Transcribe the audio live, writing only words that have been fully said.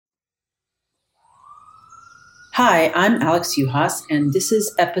Hi, I'm Alex Uhas, and this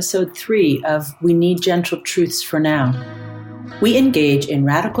is episode 3 of We Need Gentle Truths for Now. We engage in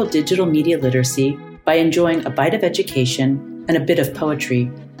radical digital media literacy by enjoying a bite of education and a bit of poetry,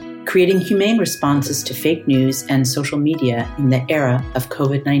 creating humane responses to fake news and social media in the era of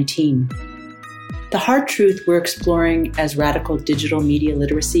COVID-19. The hard truth we're exploring as radical digital media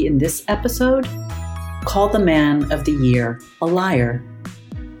literacy in this episode: call the man of the year a liar.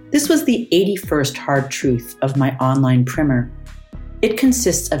 This was the 81st hard truth of my online primer. It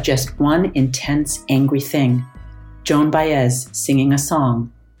consists of just one intense, angry thing: Joan Baez singing a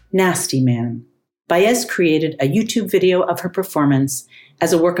song, Nasty Man. Baez created a YouTube video of her performance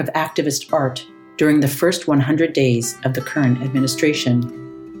as a work of activist art during the first 100 days of the current administration.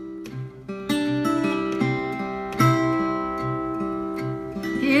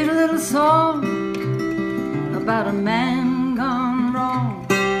 Here's a little song about a man gone wrong,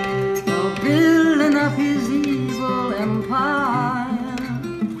 building up his evil empire.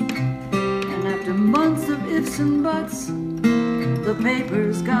 And after months of ifs and buts, the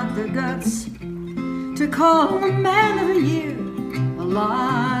papers got the guts to call the man of the year a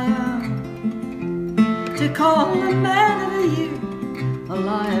liar. To call the man of the year a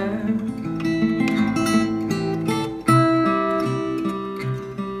liar.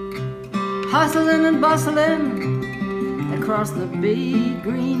 Hustling and bustling across the big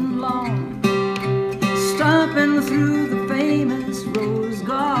green lawn, stomping through the famous rose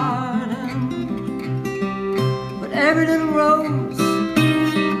garden. But every little rose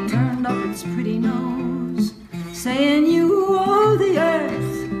turned up its pretty nose, saying you owe the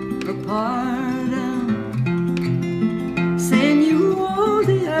earth a pardon, saying you owe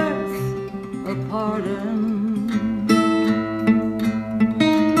the earth a pardon.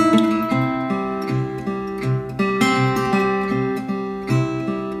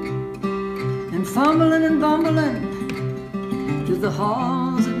 Fumbling and bumbling through the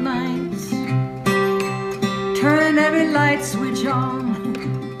halls at night, turn every light switch on.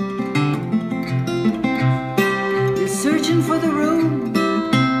 You're searching for the room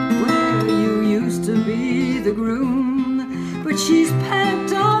where you used to be the groom, but she's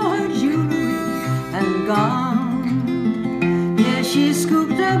packed all her jewelry and gone. Yeah, she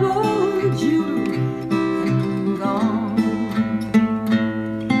scooped up all her jewelry and gone.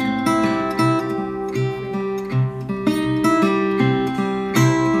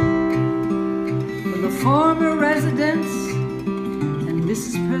 Former residents and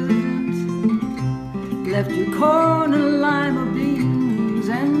Mrs. President left you corn and lima beans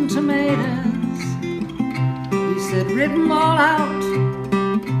and tomatoes. You said, rip them all out,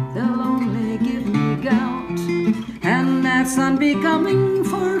 they'll only give me gout, and that's unbecoming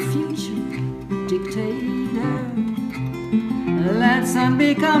for a future dictator. That's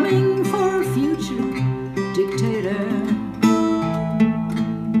unbecoming for a future dictator.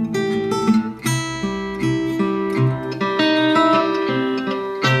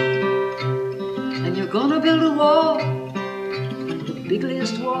 Build a wall, the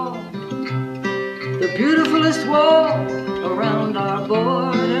biggest wall, the beautifulest wall around our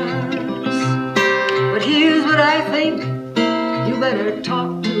borders. But here's what I think: you better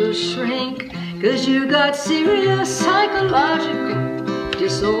talk to a shrink, 'cause you got serious psychological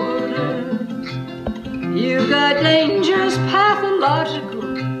disorders. You got dangerous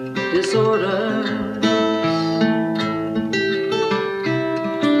pathological disorders.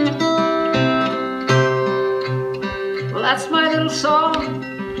 That's my little song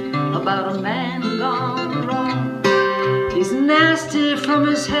about a man gone wrong. He's nasty from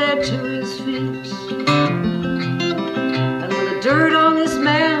his head to his feet, and when the dirt on this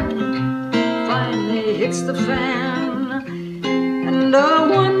man finally hits the fan, and no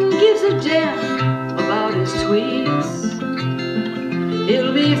one gives a damn about his tweets,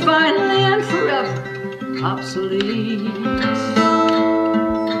 he'll be finally and forever obsolete.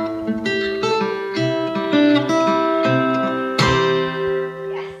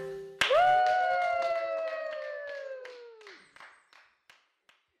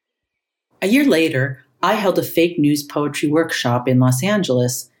 A year later, I held a fake news poetry workshop in Los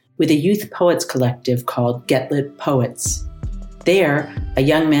Angeles with a youth poets collective called Get Lit Poets. There, a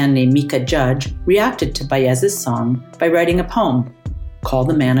young man named Mika Judge reacted to Baez's song by writing a poem, Call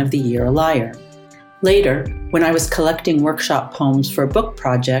the Man of the Year a Liar. Later, when I was collecting workshop poems for a book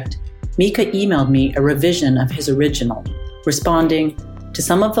project, Mika emailed me a revision of his original, responding to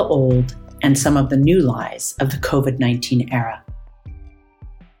some of the old and some of the new lies of the COVID-19 era.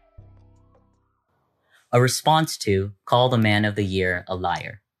 A response to Call the Man of the Year a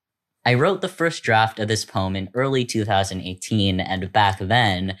Liar. I wrote the first draft of this poem in early 2018, and back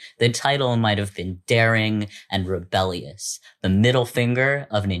then, the title might have been Daring and Rebellious, the middle finger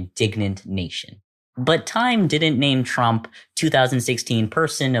of an indignant nation. But Time didn't name Trump 2016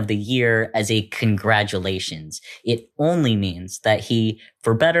 Person of the Year as a congratulations. It only means that he,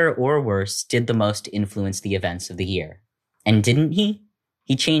 for better or worse, did the most to influence the events of the year. And didn't he?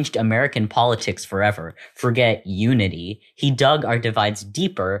 He changed American politics forever. Forget unity. He dug our divides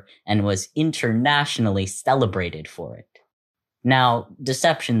deeper and was internationally celebrated for it. Now,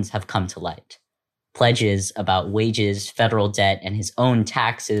 deceptions have come to light. Pledges about wages, federal debt, and his own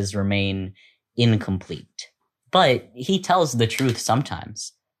taxes remain incomplete. But he tells the truth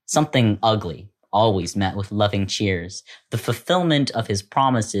sometimes. Something ugly, always met with loving cheers. The fulfillment of his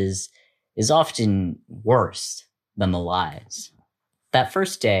promises is often worse than the lies. That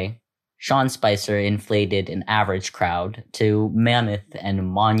first day, Sean Spicer inflated an average crowd to mammoth and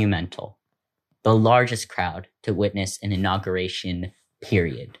monumental, the largest crowd to witness an inauguration,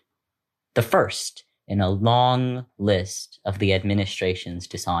 period. The first in a long list of the administration's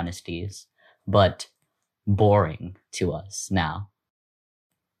dishonesties, but boring to us now.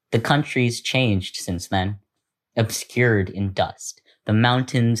 The country's changed since then, obscured in dust. The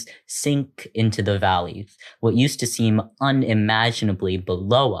mountains sink into the valleys. What used to seem unimaginably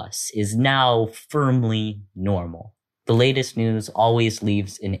below us is now firmly normal. The latest news always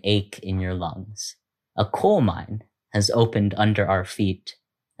leaves an ache in your lungs. A coal mine has opened under our feet.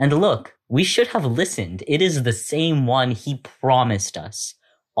 And look, we should have listened. It is the same one he promised us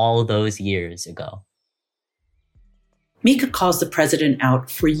all those years ago. Mika calls the president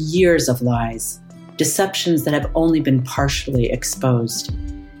out for years of lies, deceptions that have only been partially exposed.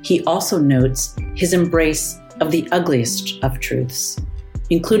 He also notes his embrace of the ugliest of truths,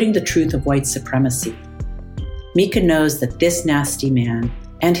 including the truth of white supremacy. Mika knows that this nasty man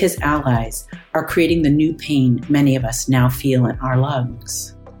and his allies are creating the new pain many of us now feel in our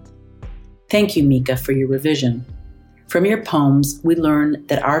lungs. Thank you, Mika, for your revision. From your poems, we learn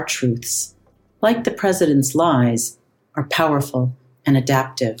that our truths, like the president's lies, are powerful and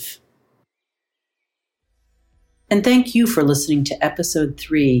adaptive. And thank you for listening to episode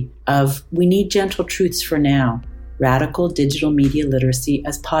 3 of We Need Gentle Truths for Now, Radical Digital Media Literacy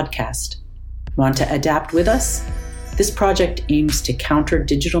as Podcast. Want to adapt with us? This project aims to counter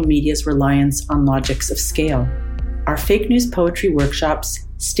digital media's reliance on logics of scale. Our fake news poetry workshops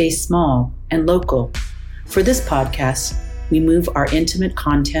stay small and local. For this podcast, we move our intimate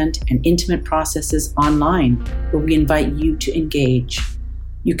content and intimate processes online, where we invite you to engage.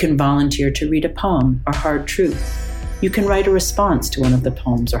 You can volunteer to read a poem or hard truth. You can write a response to one of the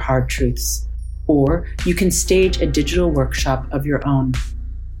poems or hard truths. Or you can stage a digital workshop of your own.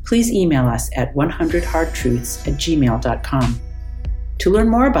 Please email us at 100hardtruths@gmail.com. To learn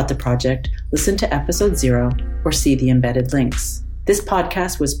more about the project, listen to episode 0 or see the embedded links. This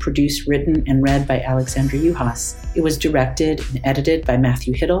podcast was produced, written, and read by Alexandra Juhas. It was directed and edited by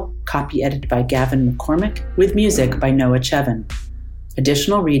Matthew Hiddle, copy edited by Gavin McCormick, with music by Noah Chevin.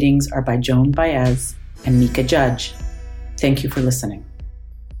 Additional readings are by Joan Baez and Mika Judge. Thank you for listening.